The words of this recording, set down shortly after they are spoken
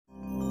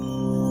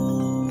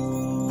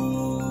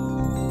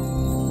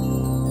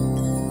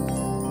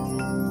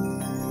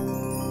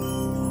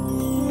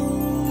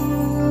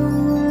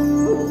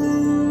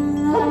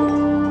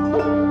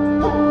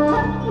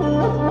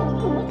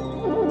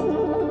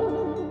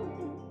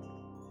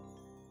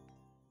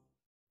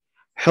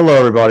Hello,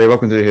 everybody.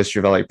 Welcome to the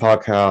History Valley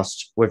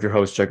podcast with your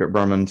host, Jacob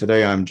Berman.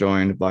 Today, I'm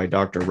joined by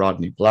Dr.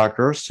 Rodney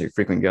Blackhirst, a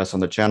frequent guest on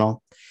the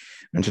channel.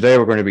 And today,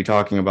 we're going to be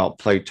talking about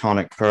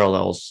Platonic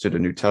parallels to the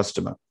New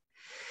Testament.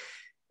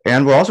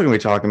 And we're also going to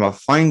be talking about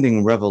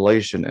finding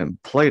revelation in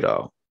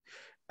Plato.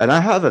 And I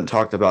haven't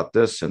talked about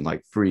this in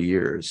like 3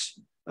 years,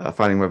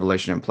 finding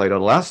revelation in Plato.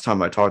 The last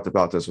time I talked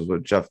about this was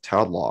with Jeff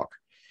Tadlock.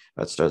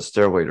 That's the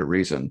Stairway to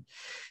Reason.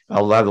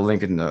 I'll have the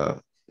link in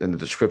the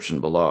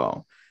description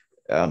below.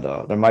 And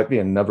there might be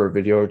another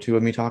video or two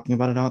of me talking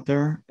about it out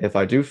there. If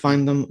I do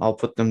find them, I'll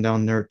put them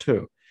down there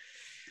too.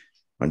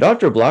 When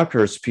Dr.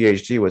 Blackhirst's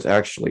PhD was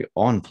actually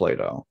on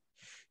Plato,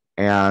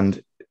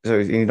 and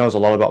so he knows a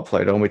lot about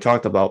Plato, and we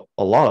talked about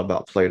a lot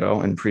about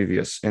Plato in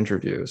previous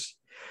interviews.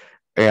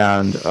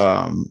 And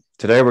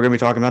today we're going to be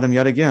talking about him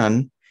yet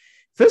again.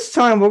 This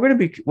time we're going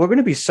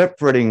to be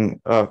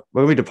separating. We're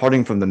going to be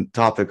departing from the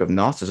topic of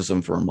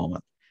Gnosticism for a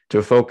moment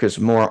to focus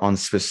more on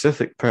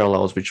specific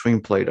parallels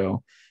between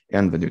Plato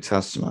and the New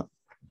Testament.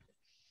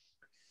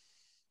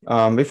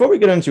 Before we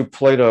get into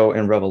Plato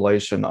and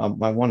Revelation, I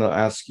want to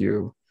ask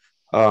you,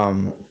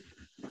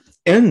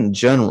 in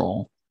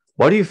general,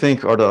 what do you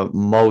think are the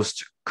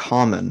most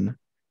common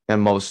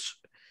and most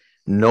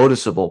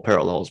noticeable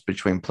parallels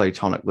between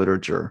Platonic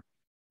literature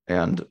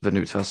and the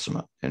New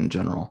Testament in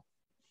general?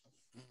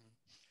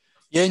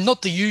 Yeah,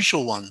 not the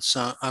usual ones.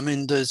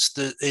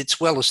 It's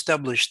well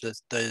established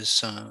that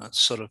there's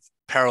sort of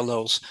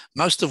parallels,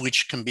 most of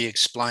which can be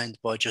explained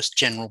by just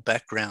general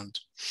background.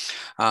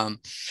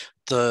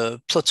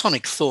 The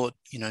Platonic thought,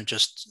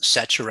 just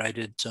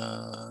saturated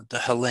the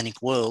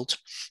Hellenic world,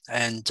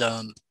 and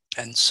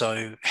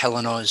so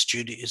Hellenized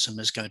Judaism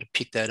is going to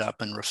pick that up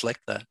and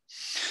reflect that.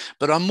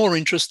 But I'm more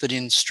interested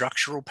in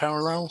structural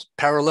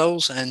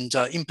parallels, and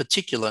in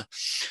particular,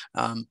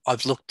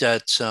 I've looked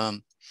at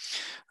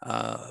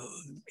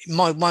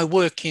my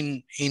work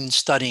in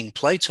studying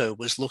Plato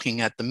was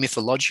looking at the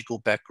mythological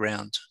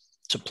background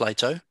to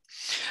Plato,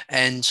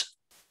 and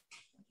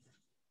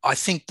I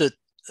think that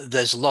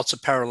there's lots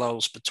of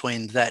parallels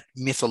between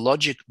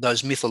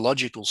those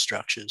mythological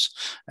structures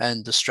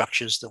and the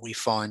structures that we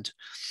find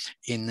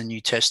in the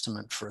New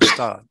Testament for a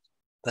start.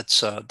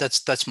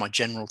 That's my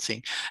general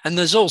thing. And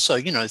there's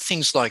also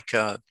things like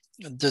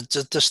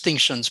the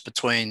distinctions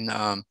between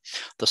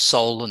the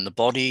soul and the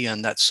body,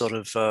 and that sort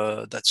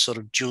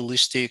of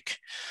dualistic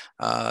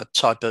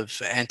type of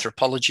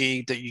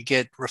anthropology that you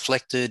get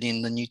reflected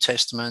in the New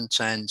Testament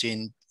and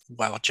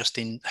just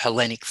in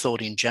Hellenic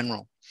thought in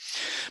general.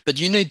 But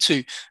you need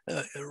to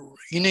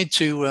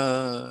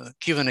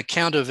give an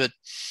account of it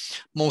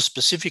more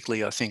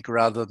specifically, I think,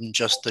 rather than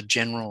just the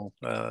general.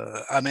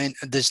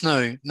 There's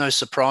no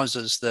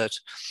surprises that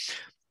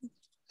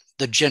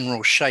the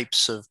general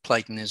shapes of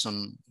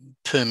Platonism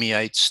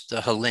permeates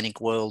the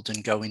Hellenic world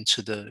and go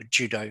into the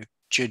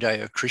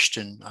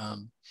Judeo-Christian,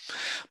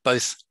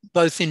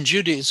 both in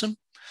Judaism.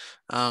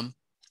 I'm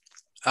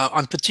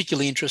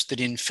particularly interested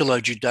in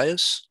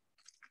Philo-Judaeus,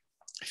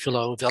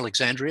 Philo of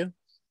Alexandria,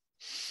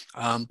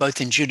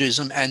 both in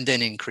Judaism and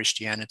then in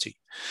Christianity.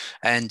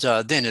 And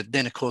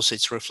then of course,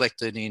 it's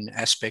reflected in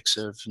aspects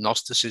of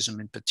Gnosticism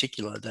in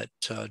particular, that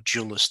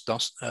dualist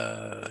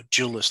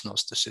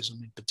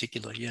Gnosticism in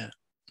particular, yeah.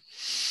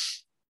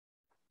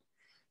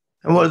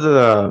 And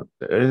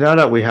now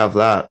that we have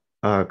that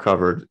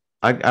covered,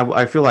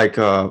 I feel like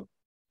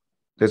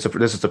this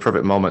is the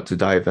perfect moment to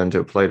dive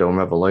into Plato and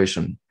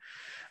Revelation,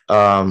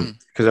 because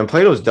in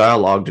Plato's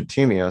dialogue to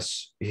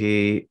Timaeus,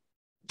 he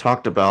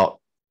talked about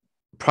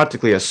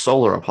practically a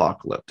solar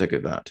apocalyptic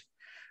event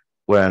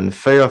when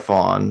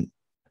Phaethon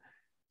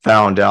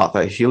found out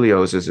that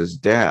Helios is his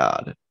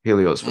dad,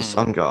 Helios the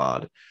sun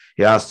god.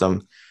 He asked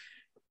him,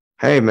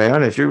 "Hey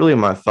man, if you're really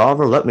my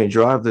father, let me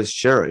drive this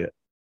chariot."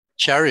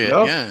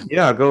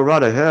 Yeah, go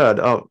right ahead.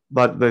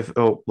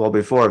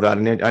 Before that,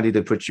 I need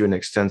to put you in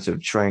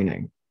extensive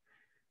training.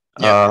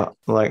 No,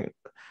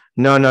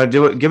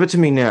 do it. Give it to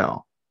me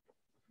now.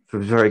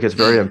 He gets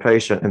very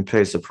impatient and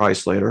pays the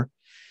price later.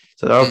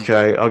 Said,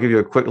 "Okay, I'll give you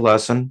a quick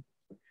lesson.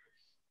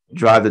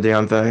 Drive the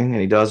damn thing,"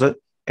 and he does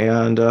it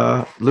and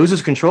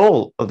loses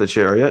control of the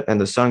chariot,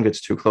 and the sun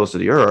gets too close to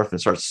the earth and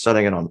starts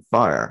setting it on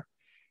fire.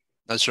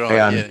 That's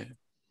right.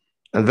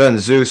 And then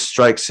Zeus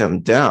strikes him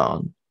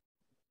down.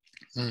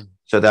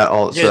 So that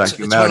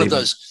humanity,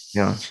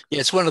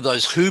 it's one of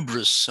those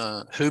hubris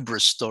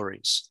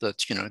stories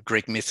that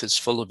Greek myth is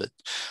full of it.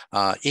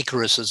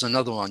 Icarus is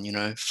another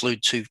one, flew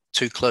too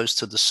close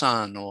to the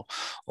sun or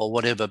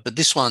whatever. But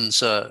this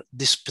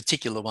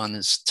particular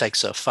one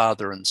takes a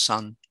father and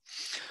son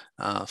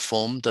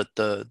form, that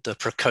the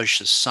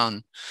precocious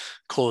son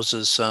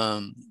causes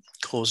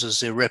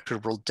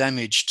irreparable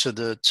damage to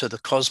the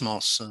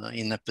cosmos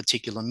in that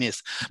particular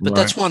myth. But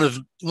that's one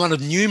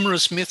of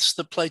numerous myths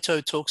that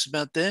Plato talks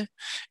about there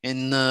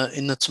in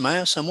the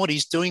Timaeus. And what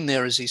he's doing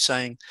there is he's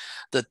saying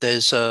that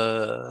there's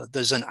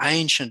an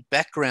ancient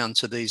background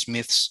to these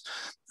myths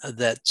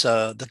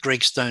the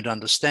Greeks don't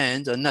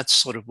understand, and that's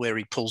sort of where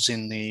he pulls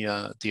in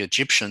the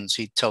Egyptians.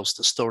 He tells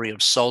the story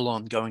of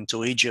Solon going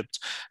to Egypt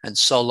and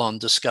Solon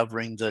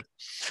discovering that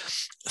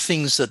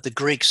things that the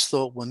Greeks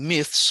thought were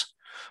myths,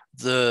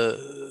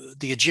 the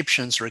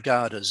Egyptians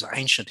regard as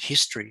ancient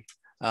history.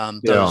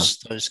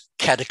 Those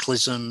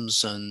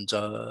cataclysms and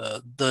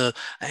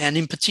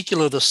in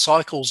particular the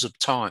cycles of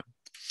time.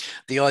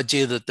 The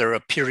idea that there are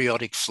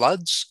periodic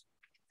floods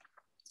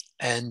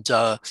and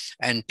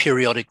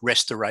periodic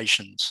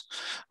restorations.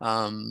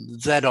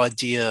 That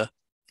idea,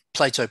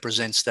 Plato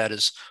presents that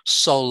as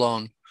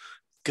Solon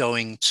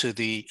going to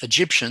the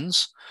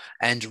Egyptians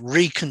and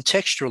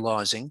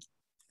recontextualizing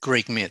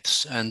Greek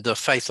myths, and the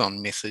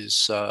Phaethon myth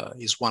is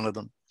one of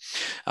them.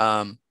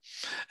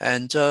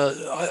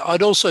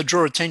 I'd also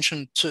draw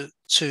attention to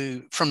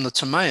from the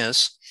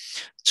Timaeus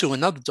to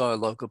another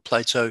dialogue of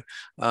Plato,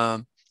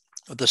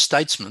 the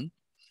statesman,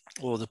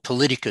 or the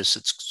politicus,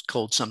 it's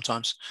called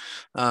sometimes,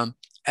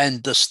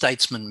 and the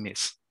statesman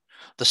myth.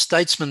 The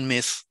statesman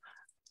myth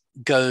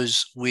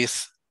goes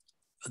with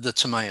the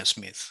Timaeus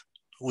myth,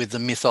 with the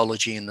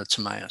mythology in the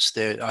Timaeus.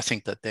 I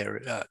think that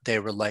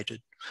they're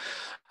related.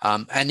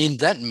 And in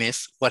that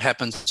myth, what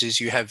happens is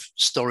you have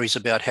stories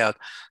about how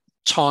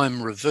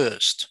time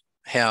reversed,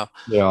 how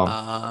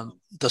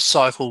the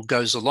cycle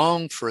goes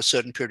along for a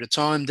certain period of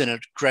time, then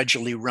it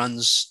gradually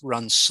runs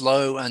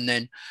slow, and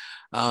then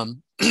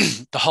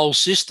the whole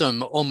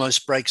system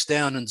almost breaks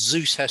down and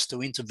Zeus has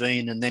to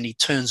intervene, and then he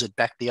turns it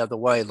back the other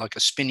way like a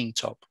spinning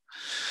top,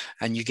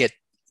 and you get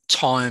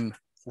time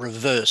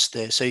reversed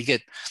there. So you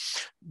get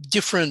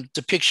different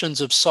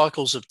depictions of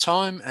cycles of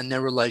time and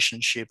their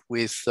relationship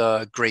with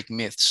Greek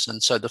myths.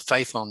 And so the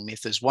Phaethon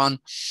myth is one.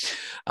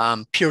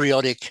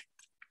 Periodic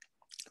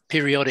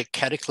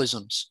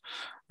cataclysms.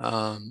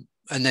 And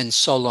then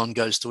Solon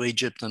goes to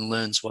Egypt and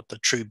learns what the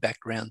true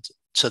background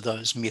to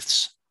those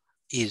myths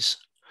is.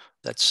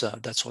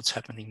 That's what's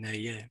happening there,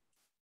 yeah.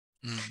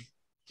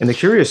 And the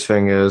curious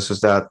thing is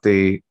that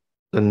the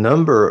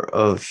number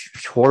of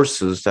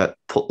horses that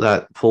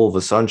pull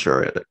the sun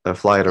chariot, that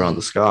fly it around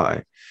the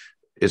sky,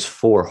 is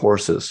 4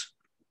 horses.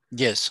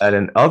 Yes. And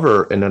in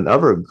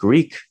other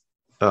Greek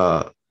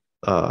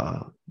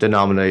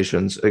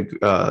denominations,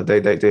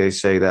 they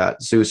say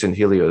that Zeus and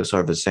Helios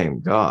are the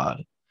same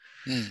god.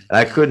 And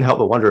I couldn't help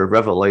but wonder if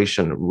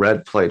Revelation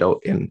read Plato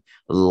in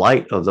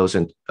light of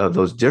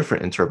those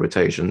different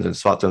interpretations and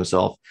thought to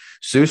himself,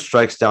 Zeus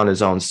strikes down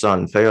his own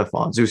son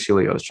Phaethon. Zeus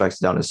Helios strikes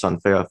down his son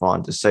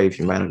Phaethon to save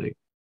humanity.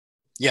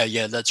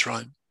 Yeah, that's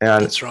right.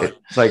 And that's right.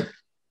 It's like,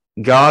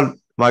 God,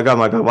 my God,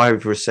 why have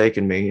you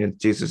forsaken me? And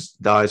Jesus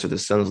dies for the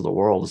sins of the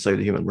world to save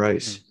the human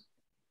race.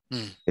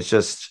 It's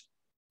just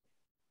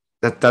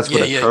that's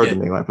what occurred to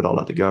me when I put all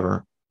that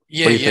together.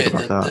 Yeah, what do you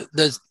think about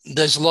that?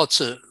 There's lots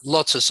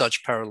of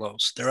such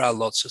parallels. There are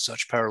lots of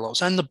such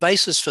parallels, and the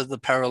basis for the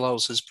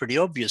parallels is pretty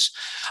obvious.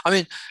 I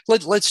mean,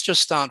 let's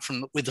just start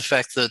with the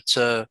fact that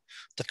the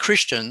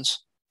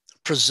Christians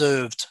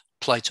preserved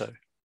Plato.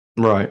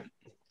 Right.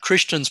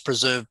 Christians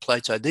preserved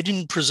Plato. They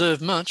didn't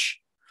preserve much.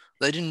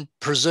 They didn't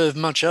preserve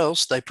much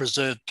else. They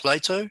preserved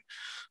Plato,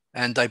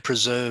 and they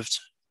preserved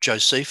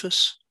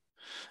Josephus,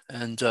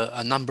 and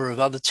a number of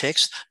other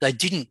texts. They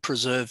didn't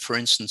preserve, for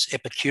instance,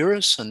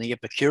 Epicurus and the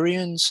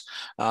Epicureans.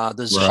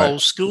 There's whole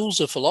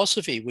schools of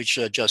philosophy which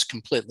are just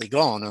completely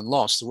gone and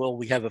lost. Well,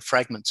 we have a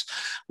fragment.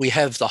 We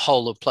have the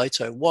whole of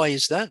Plato. Why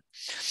is that?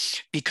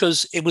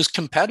 Because it was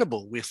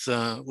compatible with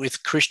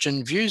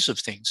Christian views of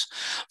things.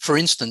 For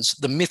instance,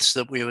 the myths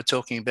that we were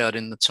talking about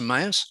in the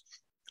Timaeus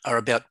are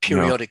about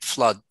periodic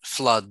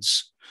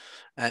floods,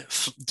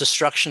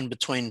 destruction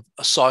between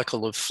a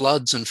cycle of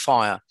floods and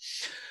fire.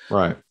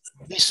 Right.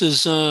 This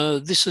is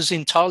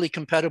entirely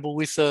compatible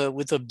with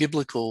a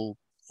biblical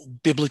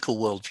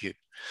worldview.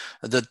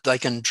 That they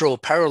can draw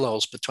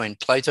parallels between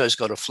Plato's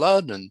got a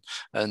flood and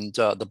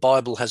the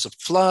Bible has a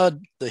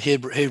flood. The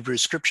Hebrew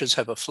scriptures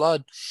have a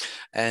flood,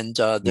 and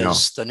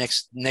there's the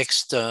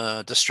next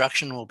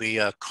destruction will be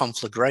a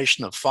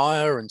conflagration of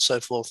fire and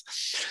so forth.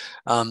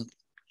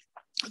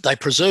 They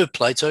preserve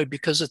Plato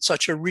because it's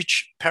such a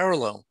rich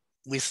parallel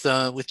with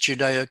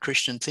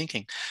Judeo-Christian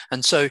thinking.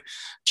 And so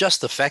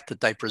just the fact that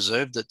they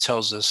preserved it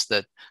tells us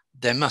that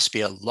there must be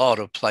a lot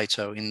of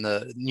Plato in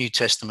the New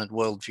Testament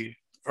worldview,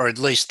 or at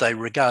least they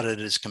regard it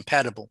as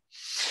compatible.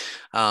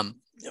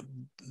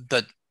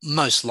 But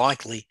most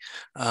likely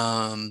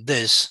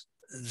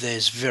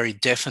there's very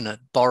definite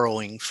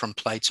borrowing from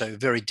Plato,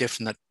 very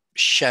definite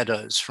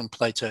shadows from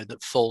Plato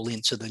that fall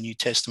into the New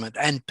Testament,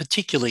 and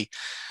particularly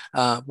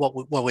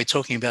what we're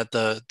talking about,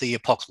 the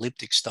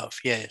apocalyptic stuff.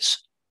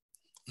 Yes.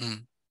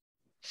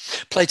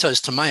 Plato's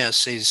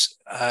Timaeus is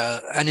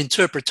an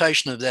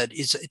interpretation of that.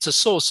 It's a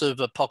source of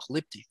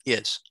apocalyptic.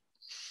 Yes.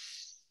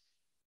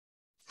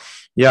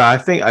 Yeah, I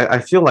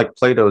feel like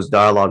Plato's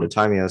dialogue to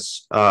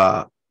Timaeus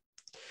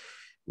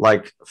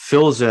like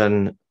fills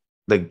in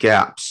the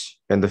gaps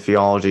in the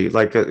theology,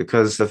 like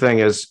because the thing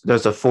is,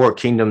 there's the 4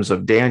 kingdoms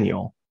of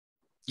Daniel.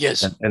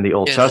 Yes. In the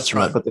Old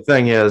Testament, right. But the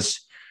thing is,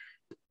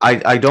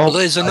 I don't. Well,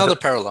 there's another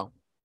parallel.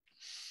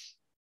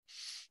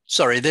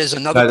 sorry, there's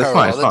another No, that's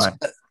fine. parallel. It's fine.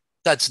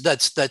 That's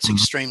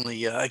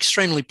Mhm.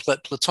 extremely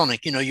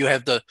platonic. You know, you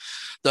have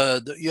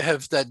you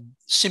have that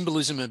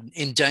symbolism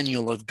in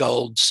Daniel of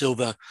gold,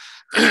 silver,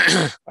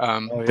 Oh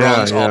yeah,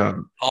 bronze, yeah.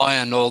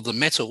 iron, all the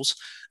metals.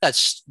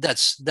 That's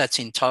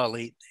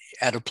entirely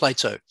out of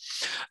Plato.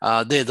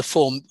 They're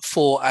the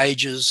four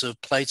ages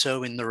of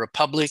Plato in the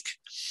Republic,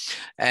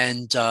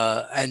 and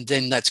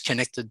then that's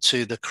connected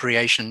to the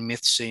creation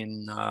myths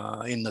in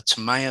the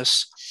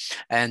Timaeus,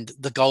 and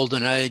the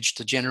Golden Age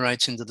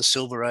degenerates into the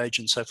Silver Age,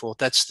 and so forth.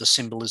 That's the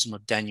symbolism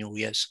of Daniel,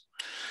 yes.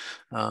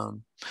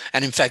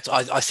 And in fact,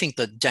 I think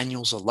that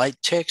Daniel's a late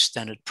text,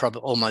 and it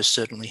probably almost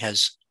certainly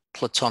has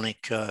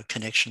Platonic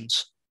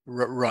connections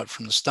right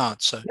from the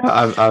start. So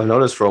Yeah, I've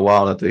noticed for a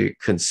while that the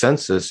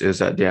consensus is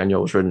that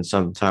Daniel was written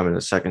sometime in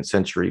the second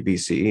century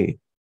BCE.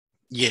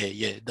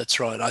 yeah, that's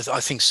right.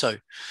 I think so.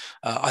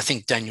 I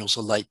think Daniel's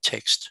a late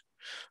text,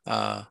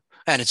 and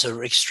it's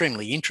an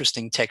extremely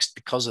interesting text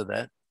because of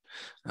that.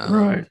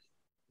 Right.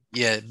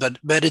 Yeah, but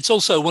it's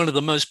also one of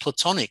the most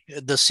Platonic.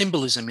 The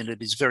symbolism in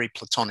it is very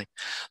Platonic.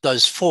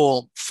 Those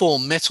four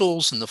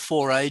metals and the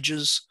four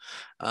ages.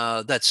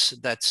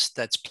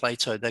 That's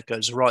Plato. That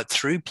goes right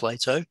through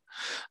Plato,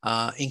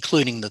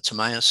 including the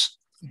Timaeus,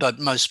 but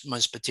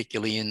most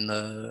particularly in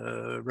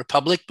the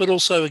Republic, but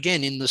also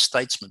again in the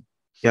Statesman.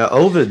 Yeah,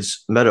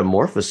 Ovid's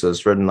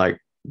Metamorphosis, written like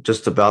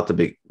just about to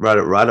be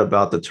right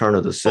about the turn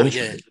of the Oh yeah,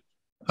 century,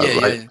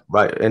 yeah, yeah.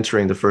 right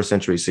entering the first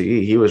century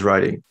CE. He was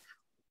writing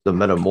the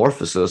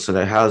Metamorphosis, and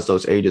it has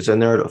those ages in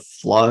there, the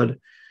flood.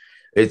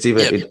 It's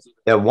even Yep.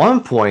 at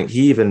one point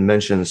he even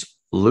mentions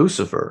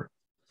Lucifer,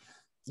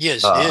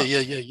 Yes. uh,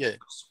 Yeah.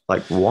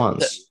 like That,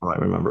 once, I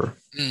remember.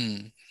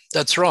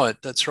 that's right.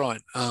 That's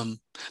right.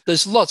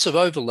 There's lots of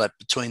overlap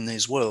between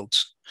these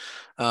worlds.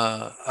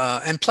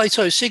 And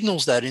Plato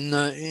signals that in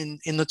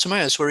the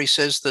Timaeus, where he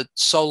says that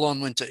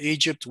Solon went to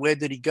Egypt. Where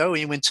did he go?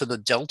 He went to the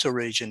Delta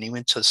region. He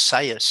went to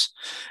Sais,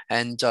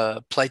 and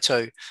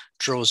Plato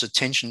draws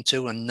attention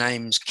to and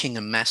names King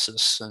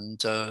Amasis and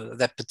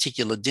that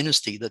particular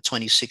dynasty, the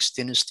 26th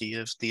dynasty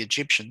of the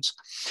Egyptians.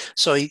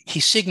 So he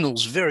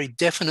signals very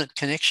definite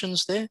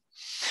connections there,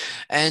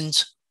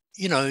 and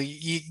you know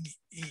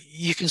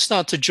you can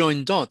start to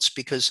join dots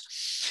because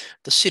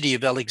the city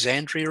of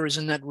Alexandria is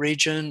in that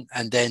region,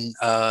 and then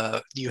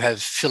you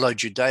have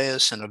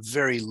Philo-Judaeus and a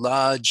very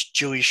large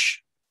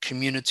Jewish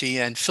community,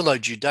 and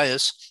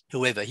Philo-Judaeus,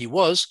 whoever he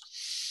was,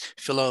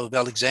 Philo of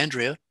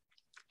Alexandria,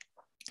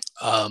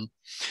 um,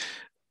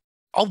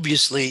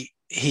 obviously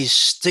he's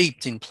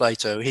steeped in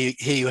Plato. Here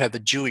you have a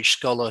Jewish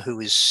scholar who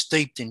is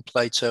steeped in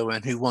Plato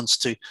and who wants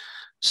to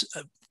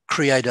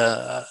create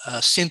a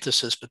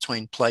synthesis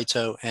between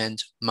Plato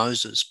and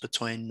Moses,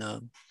 between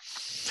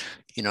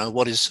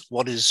what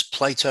is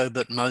Plato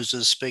but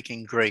Moses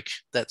speaking Greek,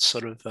 that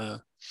sort of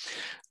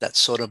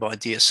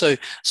idea. So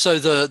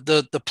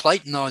the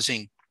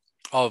Platonizing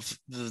of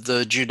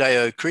the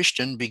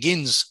Judeo-Christian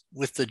begins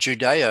with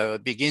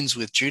begins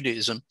with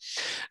Judaism,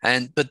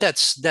 but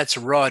that's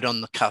right on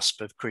the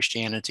cusp of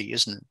Christianity,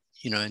 isn't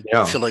it?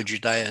 Yeah.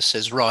 Philo-Judaeus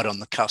says right on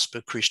the cusp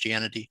of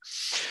Christianity.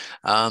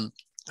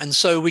 And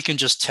so we can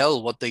just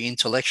tell what the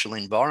intellectual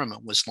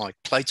environment was like.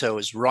 Plato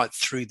is right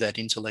through that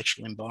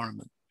intellectual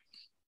environment.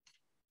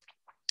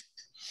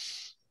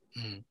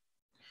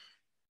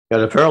 Yeah,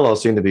 the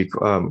parallels seem to be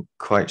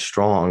quite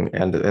strong,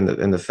 and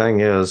the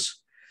thing is,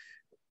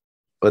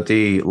 but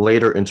the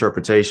later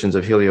interpretations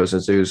of Helios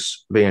and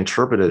Zeus being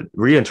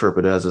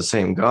reinterpreted as the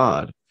same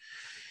god,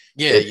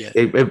 Yeah,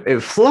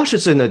 it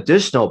flushes in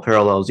additional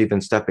parallels,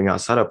 even stepping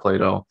outside of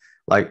Plato,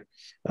 like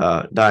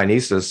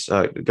Dionysus,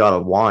 god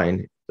of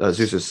wine,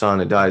 Zeus's son,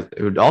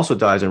 who also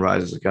dies and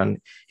rises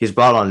again. He's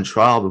brought on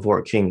trial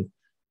before King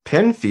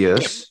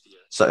Pentheus.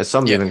 So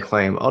some yeah, even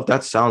claim, oh,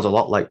 that sounds a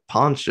lot like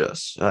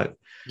Pontius. yeah.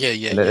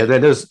 And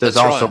then there's That's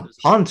also right.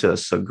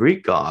 Pontus, a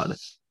Greek god.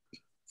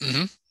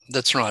 Mm-hmm.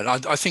 That's right.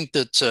 I think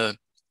that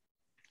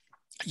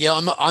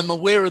I'm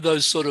aware of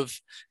those sort of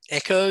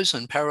echoes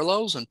and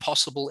parallels and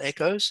possible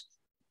echoes.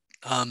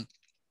 I'm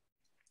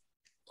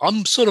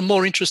sort of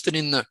more interested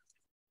in the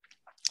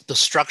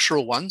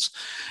structural ones,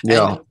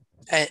 Yeah.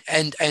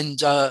 and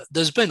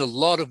there's been a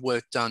lot of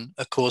work done,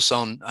 of course,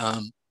 on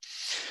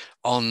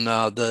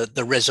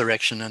the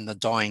resurrection and the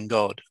dying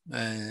God,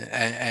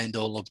 and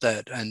all of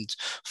that, and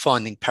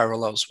finding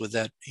parallels with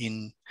that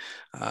in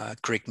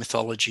Greek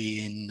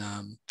mythology,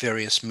 in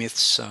various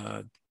myths,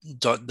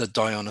 the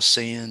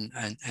Dionysian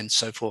and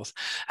so forth.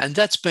 And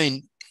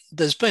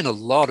there's been a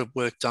lot of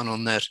work done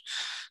on that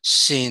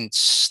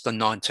since the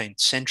 19th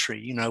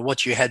century.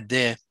 What you had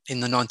there in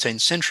the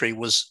 19th century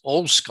was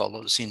all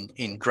scholars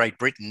in Great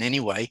Britain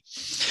anyway,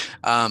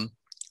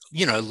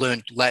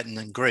 learned Latin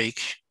and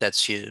Greek.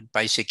 That's your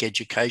basic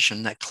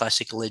education, that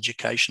classical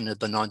education of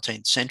the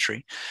 19th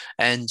century.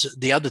 And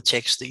the other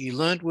text that you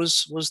learned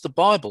was the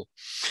Bible.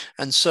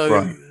 And so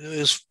Right. it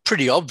was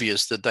pretty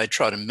obvious that they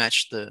try to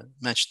match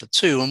the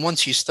two. And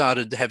once you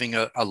started having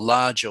a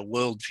larger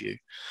worldview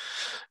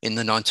in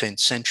the 19th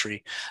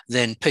century,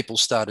 then people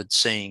started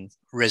seeing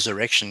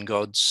resurrection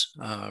gods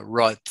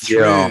right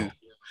Yeah. through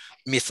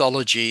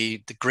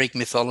mythology, the Greek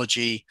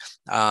mythology,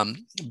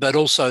 but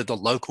also the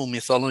local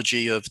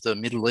mythology of the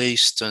Middle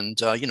East. And,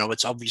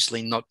 it's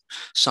obviously not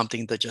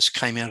something that just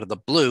came out of the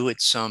blue.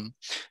 It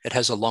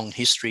has a long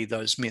history,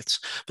 those myths,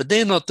 but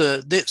they're not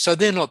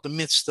the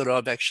myths that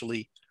I've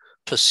actually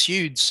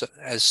pursued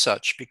as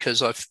such,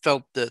 because I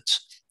felt that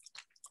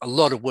a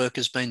lot of work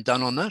has been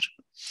done on that.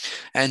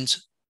 And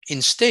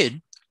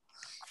instead,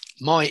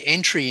 my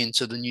entry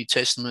into the New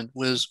Testament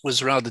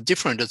was rather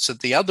different. It's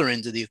at the other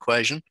end of the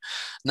equation,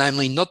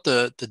 namely not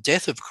the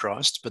death of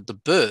Christ, but the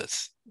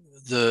birth.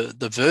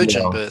 The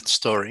virgin birth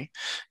story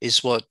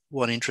is what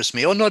interests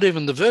me, or not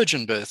even the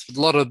virgin birth. A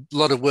lot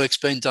of work's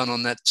been done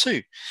on that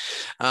too.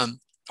 I'm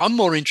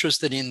more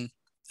interested in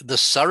the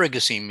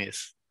surrogacy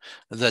myth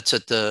that's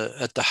at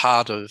the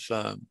heart of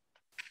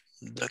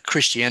the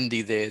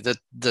Christianity there,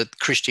 that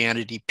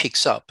Christianity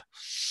picks up.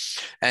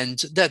 And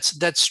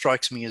that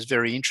strikes me as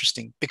very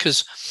interesting,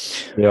 because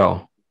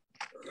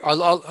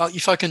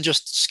if I can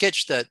just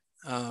sketch that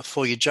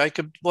for you,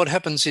 Jacob, what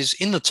happens is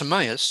in the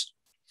Timaeus,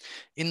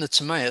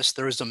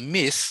 there is a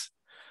myth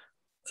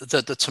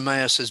that the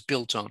Timaeus is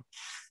built on,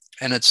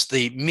 and it's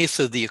the myth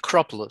of the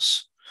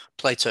Acropolis.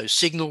 Plato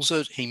signals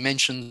it. He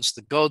mentions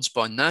the gods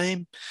by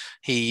name.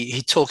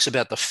 He talks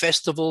about the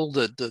festival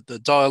that the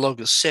dialogue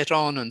is set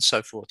on, and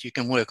so forth. You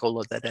can work all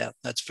of that out.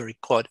 That's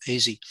quite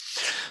easy.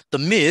 The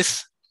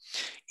myth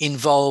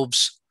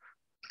involves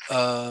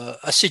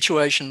a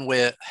situation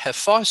where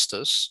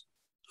Hephaestus,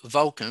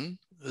 Vulcan,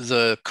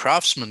 the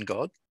craftsman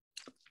god,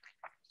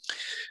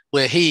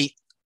 where he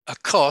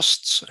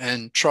accosts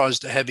and tries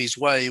to have his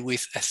way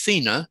with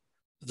Athena,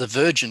 the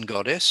virgin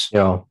goddess.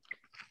 Yeah.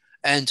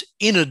 And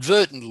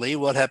inadvertently,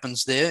 what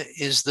happens there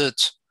is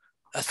that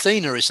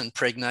Athena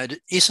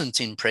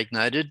isn't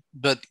impregnated,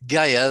 but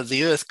Gaia,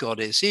 the earth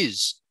goddess,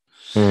 is.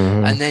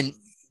 Mm-hmm. And then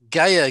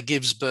Gaia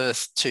gives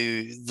birth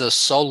to the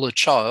solar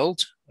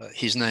child.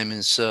 His name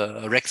is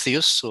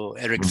Erechtheus or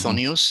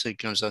Erechthonius. It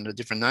goes under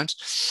different names.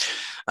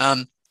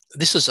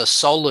 This is a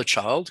solar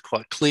child,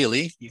 quite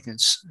clearly. You can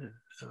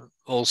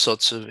all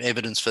sorts of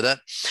evidence for that.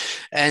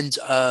 And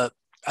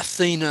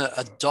Athena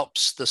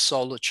adopts the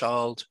solar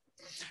child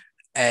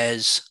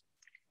as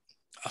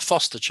a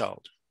foster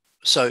child.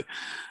 So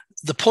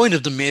the point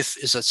of the myth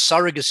is a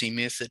surrogacy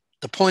myth.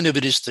 The point of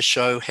it is to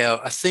show how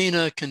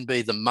Athena can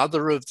be the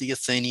mother of the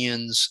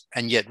Athenians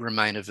and yet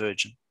remain a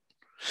virgin.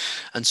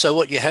 And so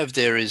what you have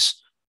there is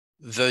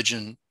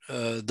the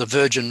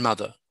virgin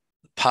mother,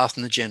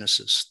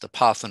 parthenogenesis, the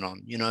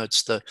Parthenon.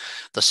 It's the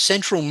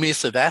central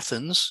myth of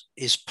Athens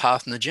is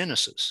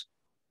parthenogenesis,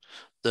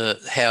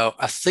 how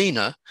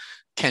Athena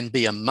can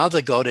be a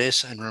mother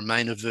goddess and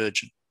remain a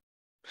virgin.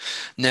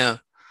 Now,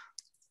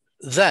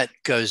 that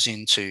goes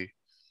into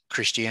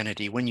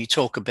Christianity. When you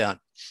talk about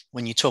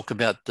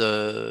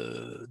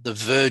the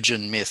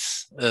virgin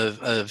myth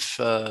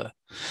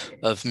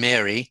of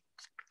Mary,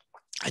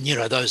 and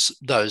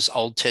those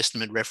Old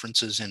Testament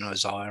references in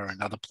Isaiah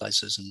and other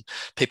places, and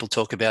people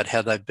talk about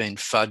how they've been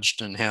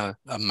fudged and how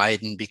a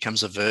maiden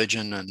becomes a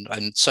virgin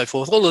and so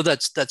forth. All of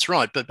that's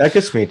right. But that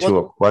gets me to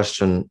a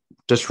question,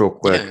 just real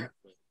quick.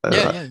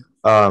 The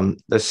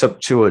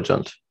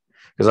Septuagint,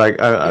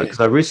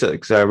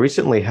 because I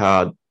recently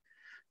had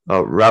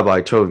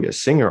Rabbi Tovia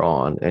Singer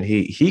on, and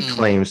he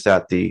claims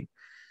that he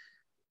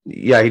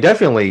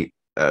definitely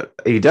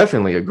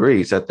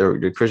agrees that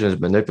the Christians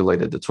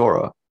manipulated the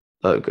Torah,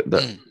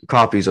 the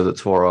copies of the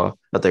Torah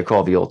that they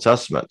call the Old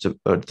Testament to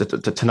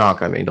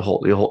Tanakh. I mean, the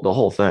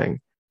whole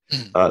thing.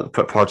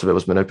 Parts of it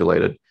was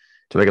manipulated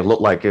to make it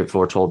look like it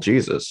foretold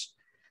Jesus.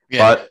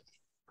 But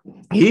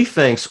he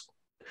thinks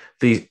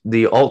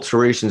the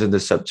alterations in the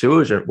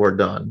Septuagint were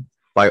done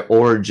by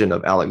Origen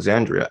of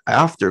Alexandria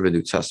after the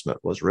New Testament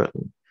was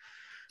written.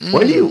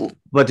 Do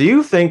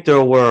you think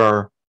there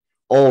were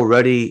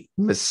already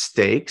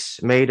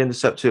mistakes made in the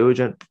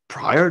Septuagint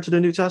prior to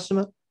the New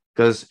Testament?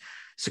 Because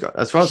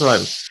as far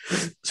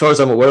as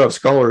I'm aware of,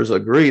 scholars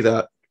agree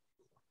that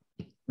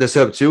the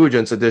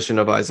Septuagint's edition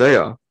of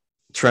Isaiah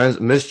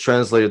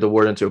mistranslated the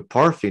word into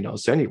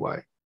Parthenos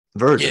anyway.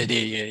 Virgin.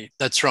 Yeah.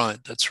 That's right.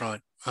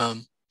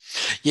 I've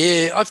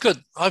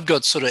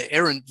got sort of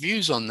errant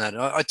views on that.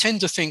 I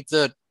tend to think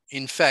that,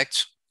 in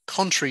fact,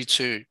 contrary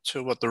to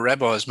what the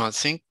rabbis might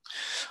think,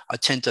 I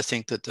tend to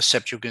think that the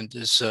Septuagint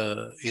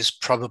is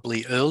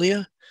probably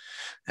earlier,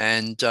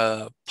 and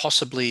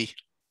possibly.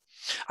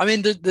 I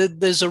mean,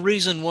 there's a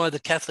reason why the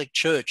Catholic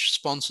Church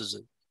sponsors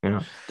it.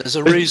 Yeah, there's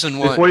a reason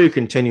why. Before you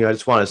continue, I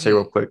just want to say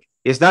real quick: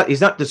 he's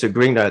not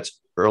disagreeing that it's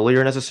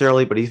earlier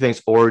necessarily, but he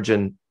thinks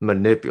Origen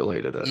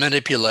manipulated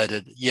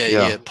it.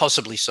 Yeah,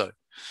 possibly so.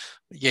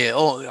 Yeah,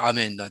 I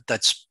mean,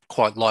 that's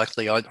quite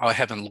likely. I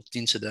haven't looked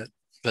into that,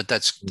 but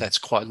that's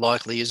quite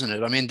likely, isn't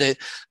it? I mean, they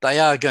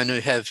are going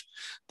to have,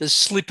 there's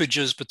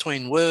slippages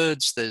between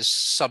words, there's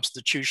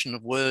substitution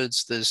of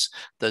words, there's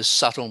those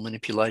subtle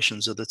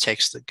manipulations of the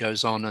text that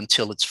goes on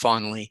until it's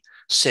finally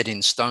set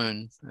in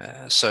stone,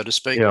 so to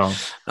speak. Yeah.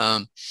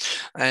 So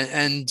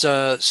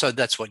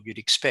that's what you'd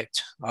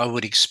expect. I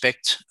would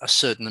expect a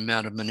certain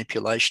amount of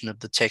manipulation of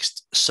the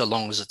text so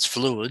long as it's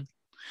fluid.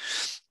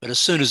 But as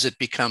soon as it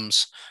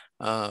becomes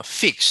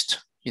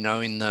fixed, in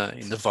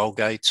the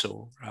Vulgate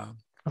or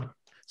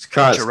It's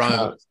kind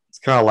Jerome.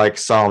 of like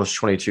Psalms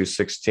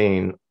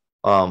 22:16.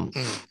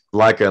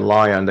 Like a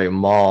lion, they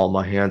maul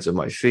my hands and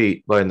my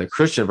feet. But in the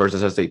Christian verse, it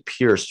says they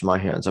pierced my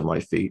hands and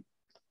my feet.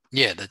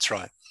 Yeah, that's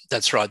right.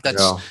 That's right.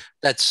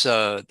 That's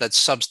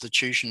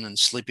substitution and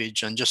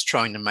slippage, and just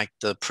trying to make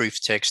the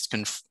proof text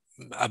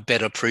a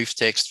better proof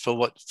text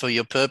for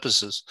your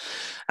purposes,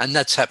 and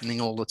that's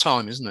happening all the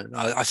time, isn't it?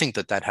 I think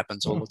that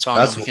happens all the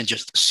time, and we can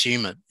just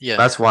assume it. Yeah,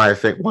 that's why I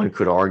think one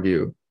could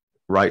argue,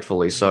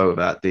 rightfully so,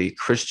 that the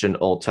Christian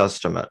Old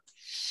Testament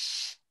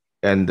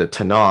and the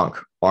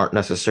Tanakh aren't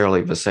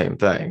necessarily the same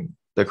thing.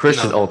 The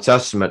Christian Old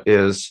Testament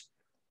is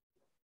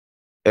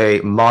a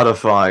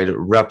modified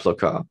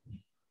replica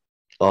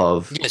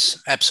of.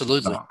 Yes,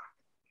 absolutely.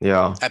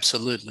 Yeah,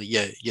 absolutely.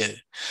 Yeah.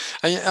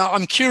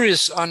 I'm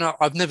curious. I know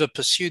I've never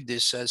pursued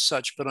this as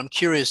such, but I'm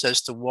curious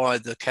as to why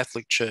the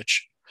Catholic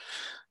Church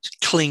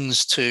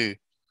clings to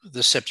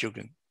the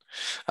Septuagint.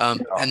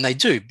 And they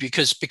do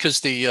because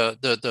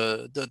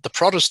the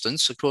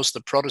Protestants, of course,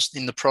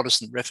 in the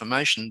Protestant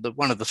Reformation,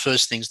 one of the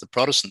first things the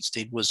Protestants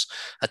did was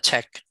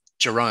attack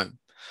Jerome,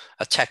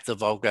 attack the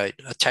Vulgate,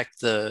 attack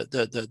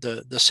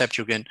the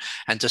Septuagint,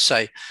 and to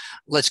say,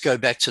 let's go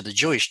back to the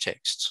Jewish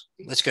texts,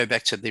 let's go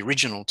back to the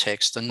original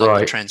text and not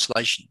the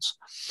translations.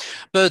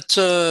 But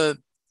the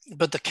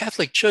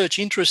Catholic Church,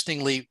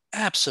 interestingly,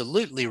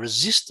 absolutely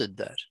resisted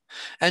that,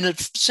 and it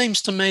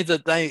seems to me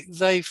that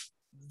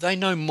they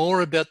know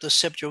more about the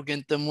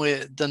Septuagint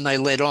than they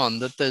let on.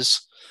 That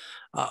there's,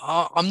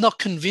 I'm not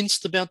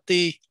convinced about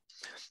the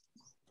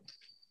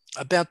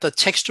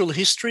textual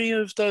history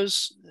of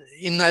those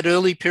in that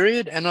early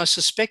period, and I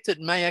suspect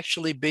it may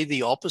actually be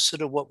the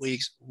opposite of what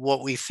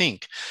we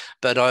think.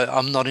 But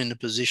I'm not in a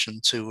position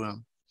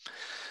to.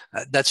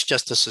 That's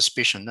just a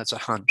suspicion. That's a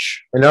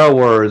hunch. In other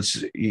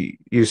words,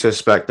 you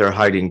suspect they're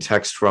hiding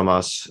text from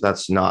us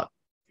that's not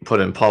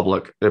put in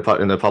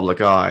the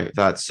public eye.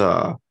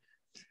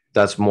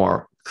 That's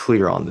more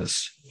clear on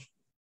this.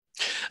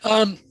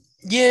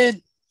 Yeah,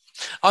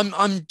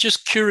 I'm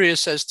just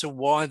curious as to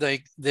why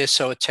they're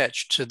so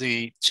attached to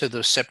the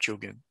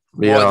Septuagint.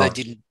 Why they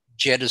didn't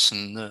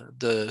jettison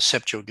the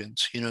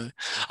Septuagint.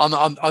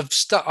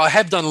 I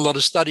have done a lot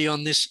of study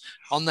on this,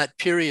 on that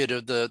period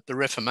of the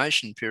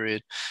Reformation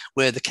period,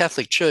 where the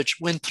Catholic Church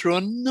went through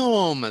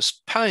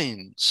enormous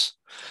pains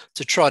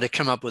to try to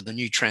come up with a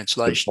new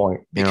translation.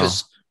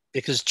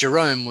 Because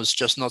Jerome was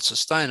just not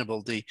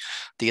sustainable. The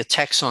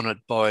attacks on it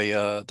by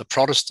the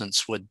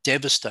Protestants were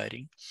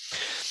devastating.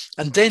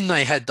 And then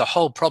they had the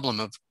whole problem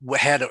of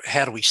how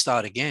do we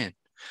start again?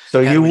 So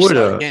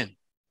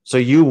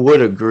you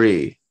would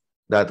agree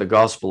that the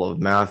Gospel of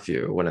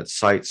Matthew, when it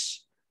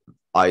cites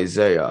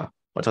Isaiah,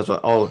 it talks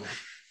about,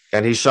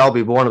 and he shall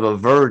be born of a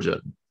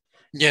virgin.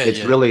 Yeah,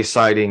 it's really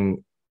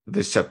citing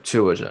the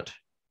Septuagint.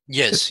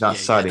 Yes, it's not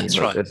citing.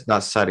 It's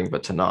not citing the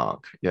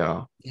Tanakh.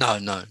 Yeah.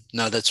 No,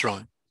 that's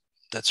right.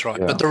 That's right.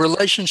 Yeah. But the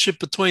relationship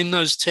between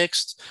those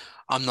texts,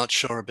 I'm not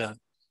sure about.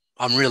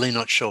 I'm really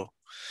not sure.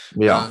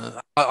 Yeah.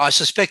 I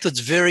suspect it's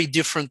very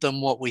different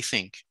than what we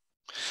think,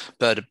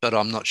 but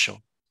I'm not sure.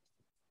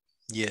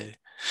 Yeah.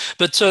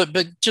 But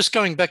just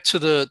going back to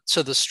the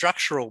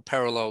structural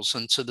parallels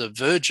and to the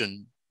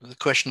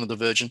question of the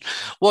Virgin,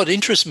 what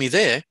interests me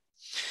there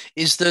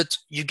is that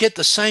you get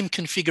the same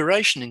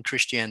configuration in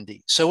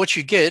Christianity. So what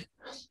you get,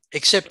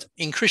 except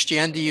in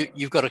Christianity,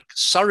 you've got a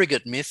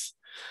surrogate myth,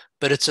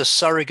 but it's a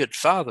surrogate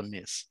father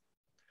myth.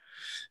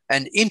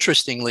 And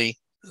interestingly,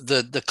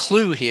 the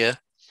clue here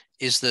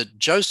is that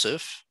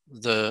Joseph,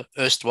 the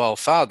erstwhile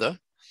father,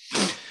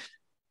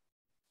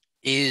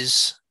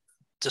 is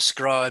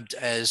described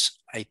as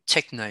a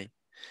techne.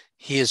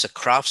 He is a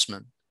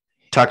craftsman.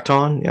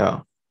 Tecton,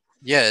 yeah.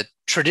 Yeah,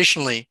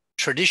 traditionally,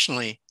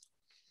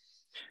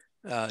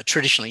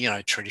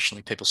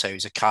 people say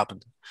he's a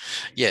carpenter.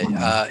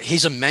 Yeah,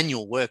 he's a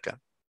manual worker.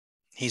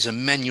 He's a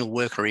manual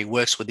worker. He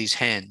works with his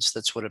hands.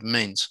 That's what it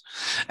means.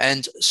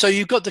 And so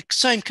you've got the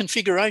same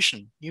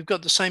configuration. You've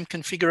got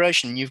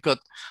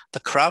the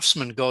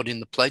craftsman god in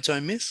the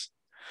Plato myth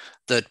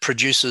that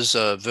produces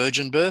a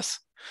virgin birth.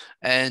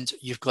 And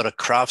you've got a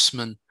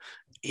craftsman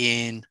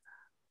in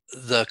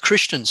the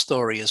Christian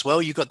story as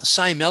well. You've got the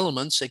same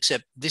elements,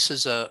 except this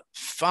is a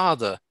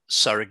father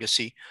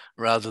surrogacy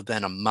rather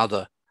than a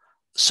mother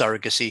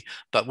surrogacy,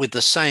 but with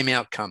the same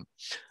outcome,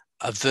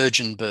 a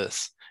virgin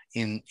birth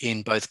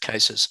in both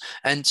cases.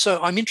 And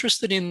so I'm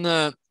interested in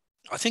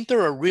I think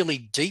there are really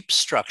deep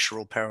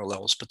structural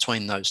parallels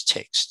between those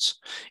texts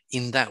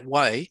in that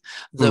way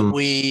that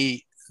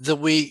we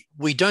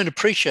don't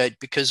appreciate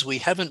because we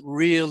haven't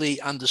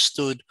really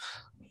understood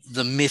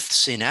the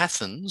myths in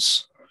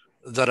Athens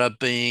that are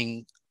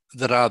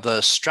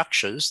the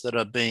structures that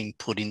are being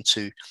put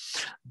into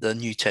the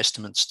New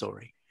Testament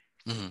story.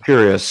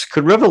 Curious,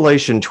 could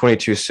Revelation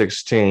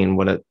 22:16,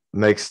 when it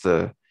makes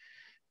the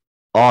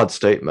odd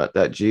statement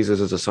that Jesus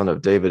is the son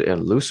of David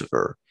and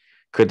Lucifer,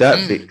 could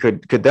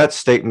that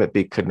statement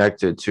be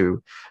connected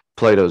to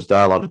Plato's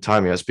dialogue of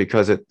Timaeus?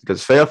 Because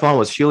Phaethon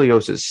was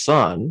Helios's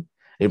son,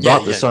 He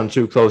brought the sun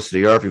too close to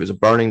the earth. He was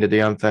burning the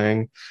damn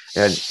thing.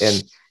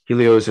 And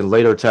Helios in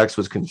later texts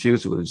was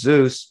confused with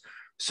Zeus.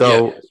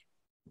 So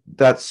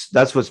that's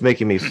what's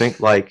making me think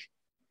like.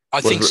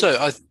 I think so.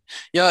 I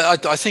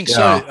think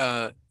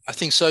so. I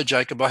think so,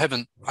 Jacob. I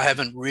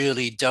haven't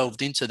really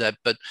delved into that,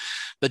 but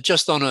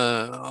just in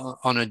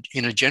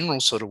a general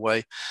sort of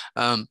way,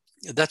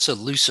 that's a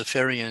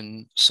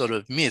Luciferian sort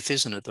of myth,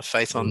 isn't it? The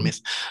faith on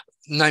myth,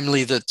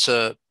 namely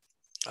that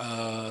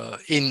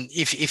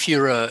if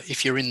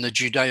you're in the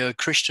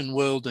Judeo-Christian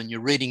world and you're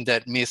reading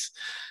that myth,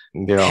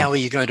 how are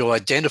you going to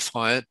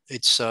identify it?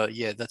 It's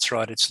that's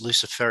right. It's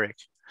Luciferic.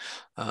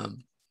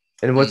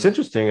 And what's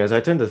interesting is I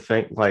tend to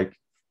think like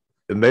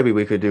maybe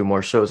we could do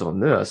more shows on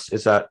this.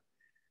 Is that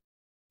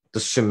the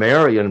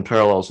Sumerian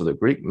parallels with the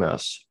Greek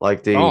myths,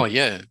 like the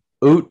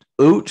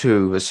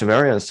Utu, the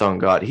Sumerian sun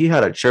god. He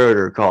had a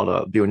charioteer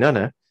called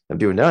Bunene, and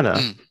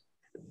Bunene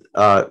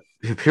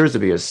appears to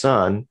be his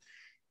son.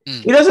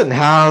 He doesn't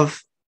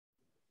have.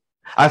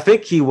 I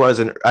think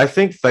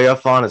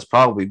Phaethon is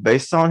probably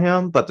based on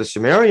him, but the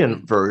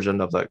Sumerian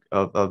version of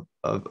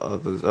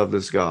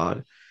this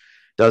god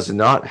does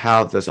not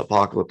have this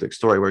apocalyptic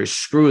story where he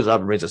screws up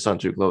and brings the sun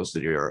too close to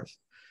the earth.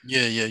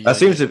 That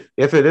seems to,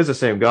 if it is the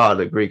same god,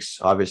 the Greeks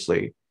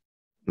obviously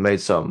made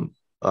some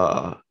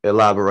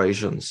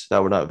elaborations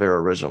that were not there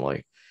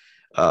originally.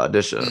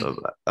 This is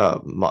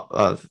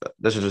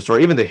the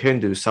story. Even the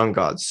Hindu sun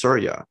god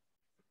Surya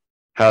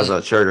has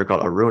a charioteer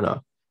called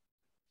Aruna.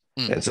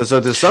 And so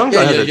the sun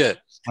god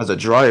has a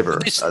driver.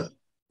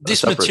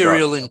 This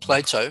material in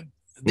Plato.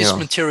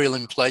 Material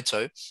in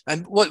Plato,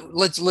 and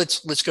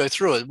let's go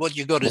through it. What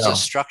you got is a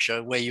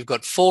structure where you've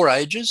got 4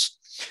 ages,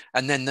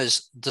 and then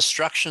there's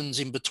destructions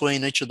in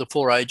between each of the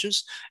 4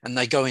 ages, and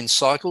they go in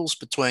cycles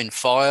between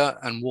fire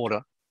and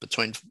water,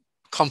 between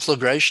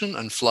conflagration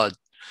and flood,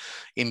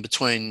 in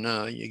between.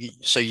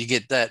 So you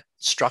get that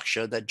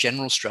structure, that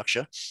general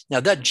structure.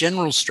 Now that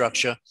general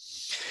structure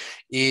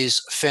is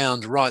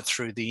found right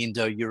through the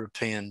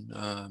Indo-European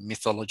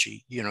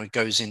mythology. You know, it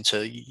goes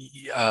into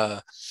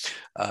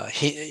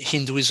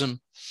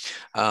Hinduism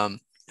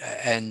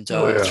and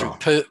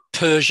through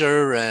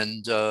Persia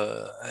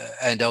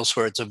and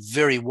elsewhere. It's a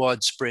very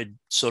widespread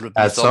sort of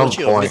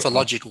mythology or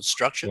mythological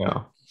structure.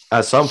 Yeah.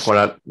 At some point,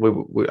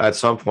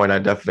 I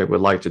definitely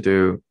would like to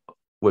do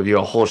with you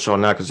a whole show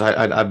on that, because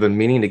I've been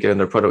meaning to get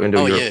into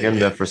Proto-Indo-European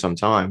myth for some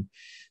time,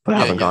 but I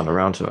haven't gotten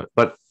around to it.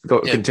 But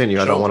continue.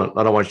 Sure.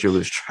 I don't want you to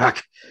lose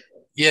track.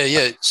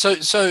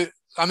 So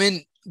I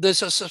mean,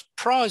 there's a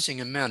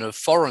surprising amount of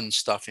foreign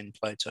stuff in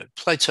Plato.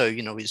 Plato,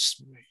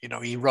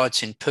 he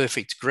writes in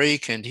perfect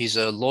Greek, and he's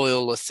a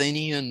loyal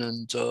Athenian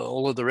and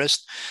all of the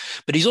rest.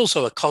 But he's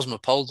also a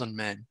cosmopolitan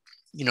man.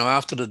 You know,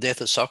 after the death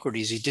of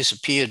Socrates, he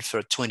disappeared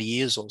for 20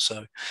 years or so,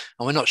 and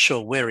we're not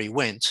sure where he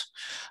went.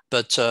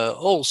 But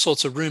all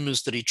sorts of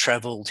rumors that he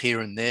traveled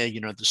here and there. You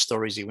know, the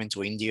stories he went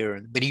to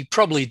India, but he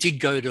probably did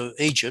go to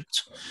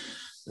Egypt.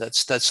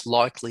 That's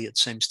likely, it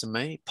seems to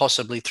me,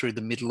 possibly through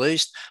the Middle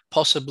East,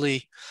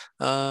 possibly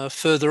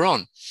further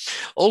on.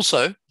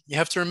 Also, you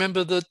have to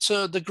remember that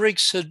the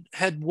Greeks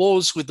had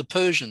wars with the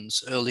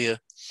Persians earlier,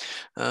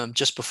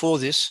 just before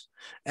this,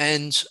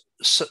 and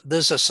so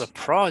there's a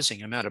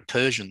surprising amount of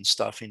Persian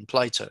stuff in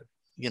Plato.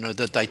 You know,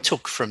 that they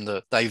took from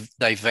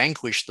they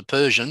vanquished the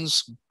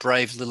Persians,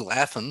 brave little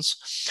Athens,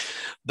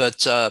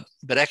 but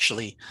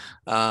actually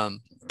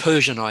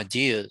Persian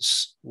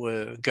ideas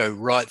go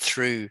right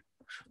through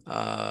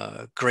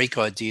Greek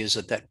ideas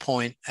at that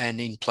point,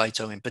 and in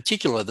Plato in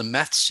particular, the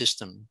math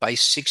system,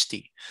 base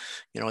 60.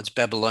 You know, it's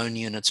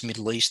Babylonian, it's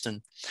Middle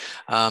Eastern,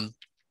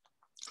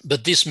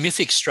 but this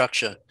mythic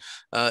structure,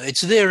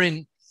 it's there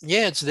in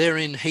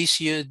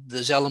Hesiod.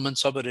 There's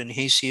elements of it in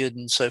Hesiod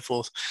and so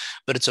forth,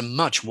 but it's a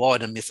much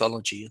wider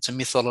mythology. It's a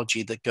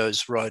mythology that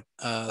goes right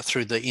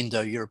through the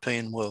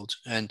Indo-European world,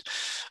 and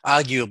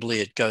arguably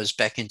it goes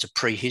back into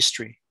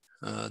prehistory.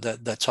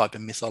 That type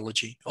of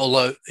mythology,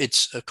 although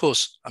it's of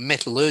course a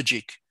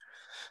metallurgic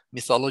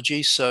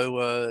mythology, so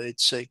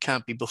it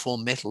can't be before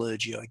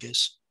metallurgy, I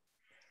guess.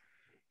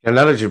 And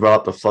now that you brought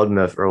up the flood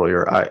myth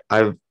earlier,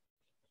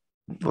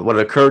 what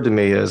occurred to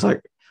me is like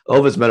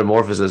Ovid's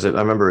Metamorphoses. I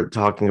remember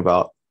talking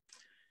about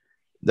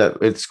that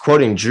it's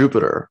quoting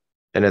Jupiter,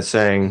 and it's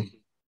saying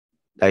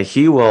that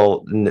he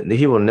will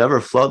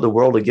never flood the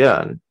world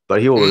again, but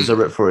he will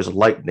reserve it for his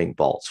lightning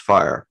bolts,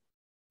 fire.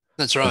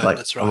 That's right.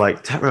 That's right. I'm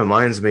like, that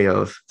reminds me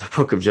of the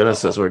book of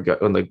Genesis, where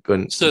God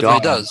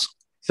does.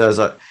 Says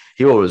that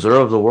he will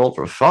reserve the world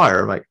for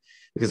fire. I'm like,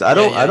 because I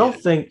don't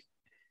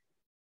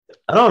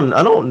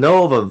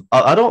know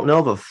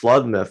of a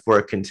flood myth where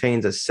it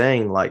contains a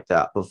saying like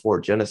that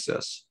before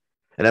Genesis,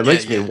 and it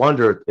makes me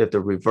wonder if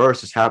the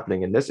reverse is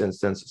happening in this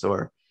instance,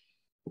 or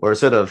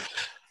instead of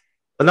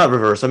not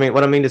reverse. I mean,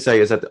 what I mean to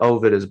say is that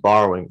Ovid is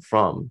borrowing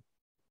from.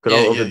 Could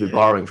Ovid be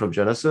borrowing from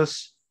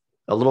Genesis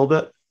a little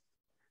bit?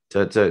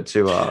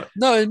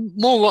 No,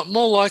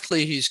 more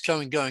likely he's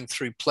going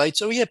through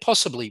Plato. Yeah,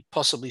 possibly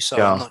so.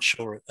 I'm not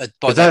sure.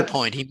 By that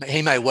point,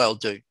 he may well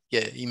do.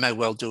 Yeah, he may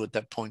well do at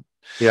that point.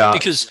 Yeah,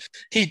 because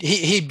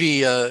he'd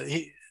be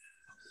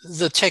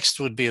the text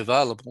would be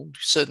available,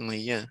 certainly.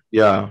 Yeah.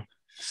 Yeah.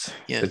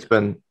 Yeah. It's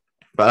been,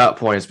 by that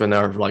point, it's been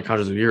there for like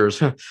hundreds of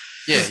years. Yeah.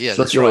 Yeah. That's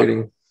right.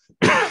 Circulating.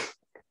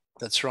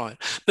 That's right.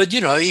 But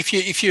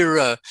if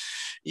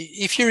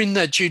you're in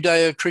that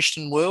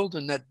Judeo-Christian world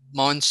and that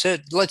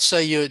mindset, let's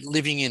say you're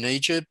living in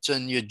Egypt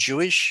and you're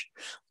Jewish,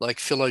 like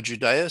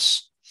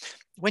Philo-Judaeus,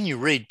 when you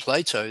read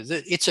Plato,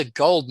 it's a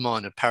gold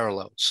mine of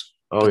parallels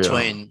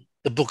between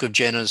the book of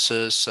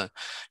Genesis.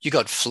 You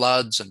got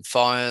floods and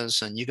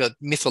fires, and you got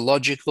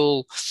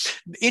mythological.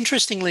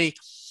 Interestingly,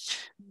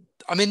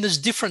 I mean, there's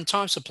different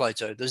types of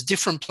Plato. There's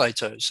different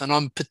Platos, and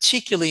I'm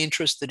particularly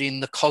interested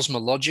in the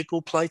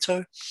cosmological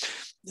Plato.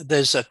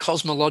 There's a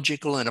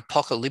cosmological and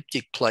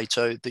apocalyptic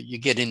Plato that you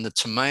get in the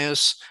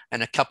Timaeus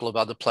and a couple of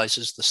other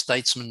places, the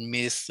statesman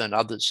myth and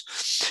others.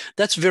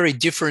 That's very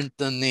different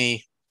than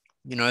the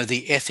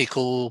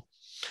ethical,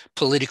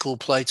 political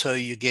Plato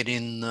you get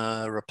in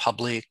the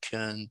Republic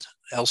and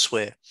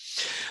elsewhere.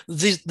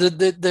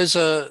 There's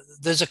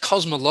a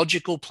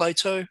cosmological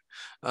Plato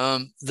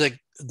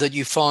that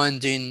you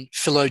find in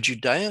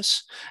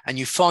Philo-Judaeus, and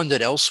you find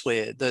it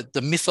elsewhere.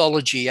 The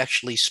mythology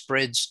actually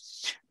spreads.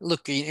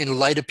 Look, in a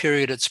later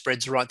period, it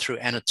spreads right through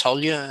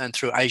Anatolia and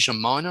through Asia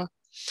Minor.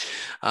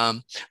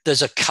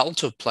 There's a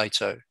cult of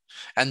Plato,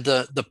 and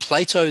the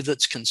Plato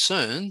that's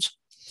concerned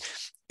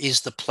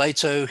is the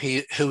Plato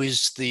who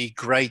is the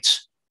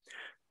great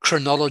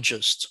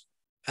chronologist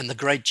and the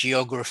great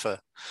geographer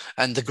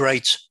and the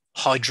great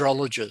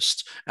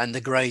hydrologist and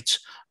the great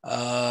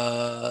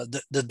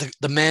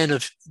the man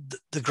of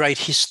the great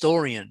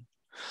historian,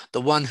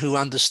 the one who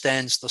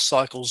understands the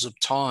cycles of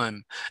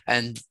time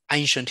and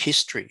ancient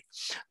history.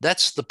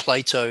 That's the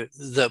Plato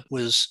that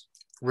was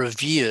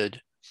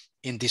revered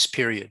in this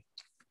period.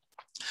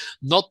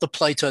 Not the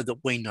Plato that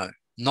we know,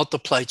 not the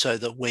Plato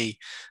that we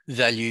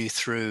value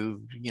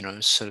through,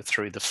 sort of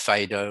through the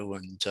Phaedo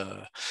and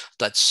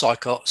that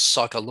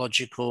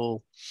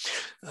psychological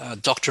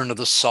doctrine of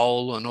the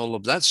soul and all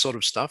of that sort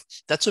of stuff.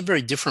 That's a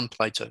very different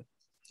Plato.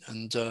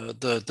 And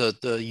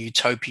the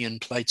utopian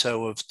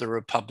Plato of the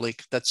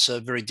Republic, that's a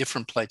very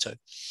different Plato.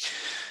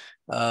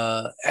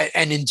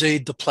 And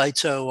indeed, the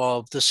Plato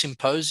of the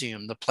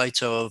Symposium, the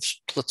Plato of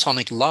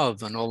Platonic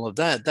love and all of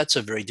that, that's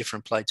a very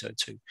different Plato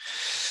too.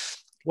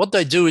 What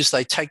they do is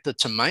they take the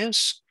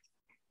Timaeus,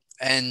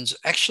 and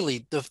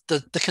actually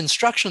the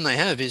construction they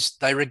have is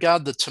they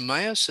regard the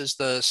Timaeus as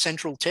the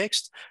central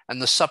text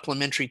and the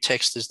supplementary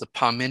text as the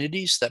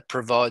Parmenides that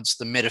provides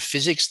the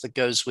metaphysics that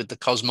goes with the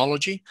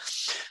cosmology.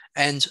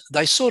 And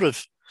they sort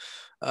of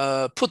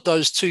put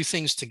those two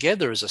things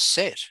together as a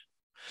set.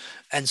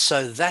 And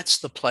so that's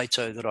the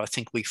Plato that I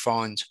think we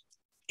find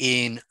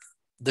in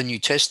the New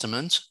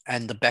Testament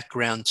and the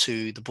background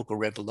to the book of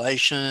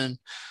Revelation,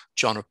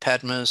 John of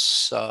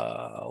Patmos,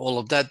 all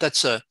of that.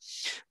 This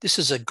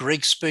is a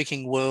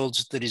Greek-speaking world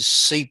that is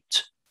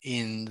seeped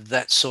in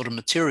that sort of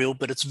material,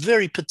 but it's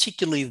very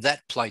particularly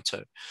that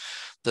Plato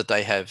that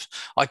they have.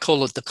 I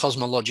call it the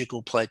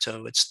cosmological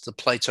Plato. It's the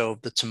Plato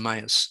of the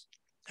Timaeus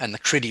and the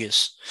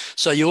Critias.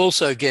 So you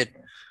also get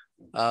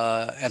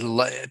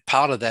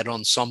part of that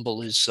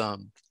ensemble is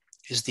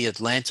the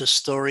Atlantis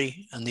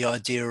story and the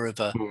idea of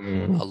a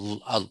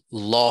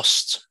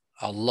lost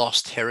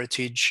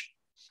heritage,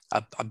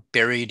 a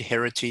buried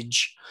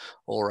heritage,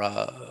 or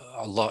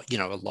a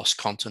lost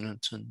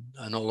continent,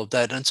 and all of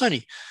that. And it's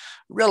only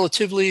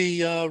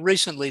relatively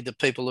recently that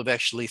people have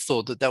actually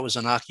thought that was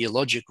an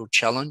archaeological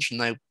challenge,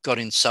 and they got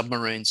in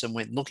submarines and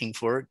went looking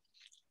for it.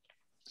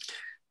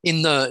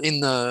 In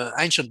the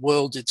ancient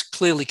world, it's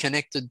clearly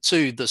connected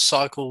to the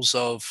cycles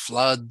of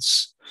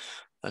floods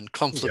and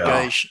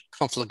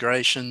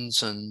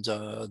conflagrations and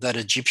that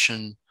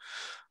Egyptian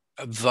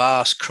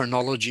vast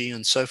chronology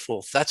and so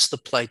forth. That's the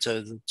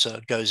Plato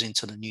that goes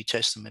into the New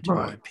Testament, in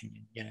my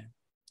opinion. Yeah.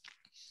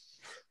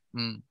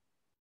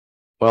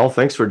 Well,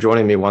 thanks for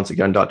joining me once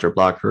again, Dr.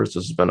 Blackhirst.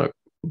 This has been a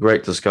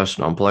great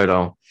discussion on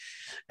Plato.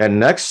 And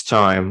next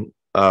time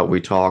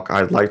we talk,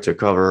 I'd like to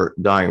cover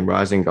dying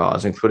rising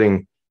gods,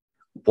 including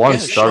one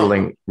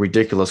startling,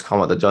 ridiculous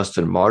comment that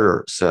Justin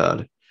Martyr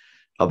said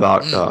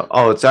about,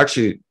 it's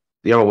actually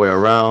the other way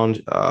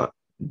around.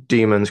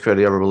 Demons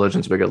created other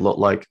religions to make it look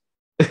like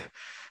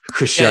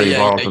Christianity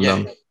borrowed from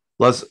them.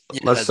 Let's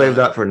save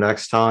that for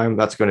next time.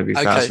 That's going to be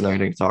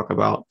fascinating to talk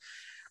about.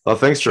 Well,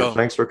 thanks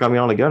for coming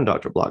on again,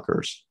 Dr.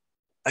 Blackhirst.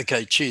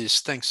 Okay, cheers.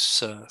 Thanks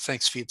for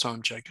your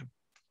time, Jacob.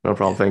 No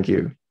problem. Thank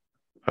you.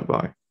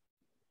 Bye-bye.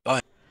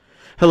 Bye.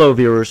 Hello,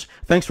 viewers.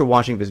 Thanks for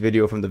watching this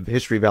video from the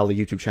History Valley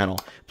YouTube channel.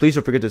 Please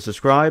don't forget to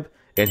subscribe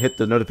and hit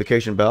the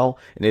notification bell.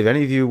 And if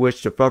any of you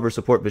wish to further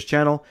support this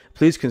channel,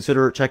 please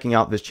consider checking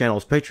out this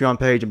channel's Patreon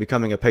page and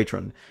becoming a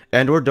patron,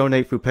 and/or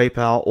donate through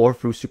PayPal or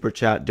through Super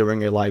Chat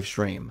during a live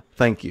stream.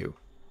 Thank you.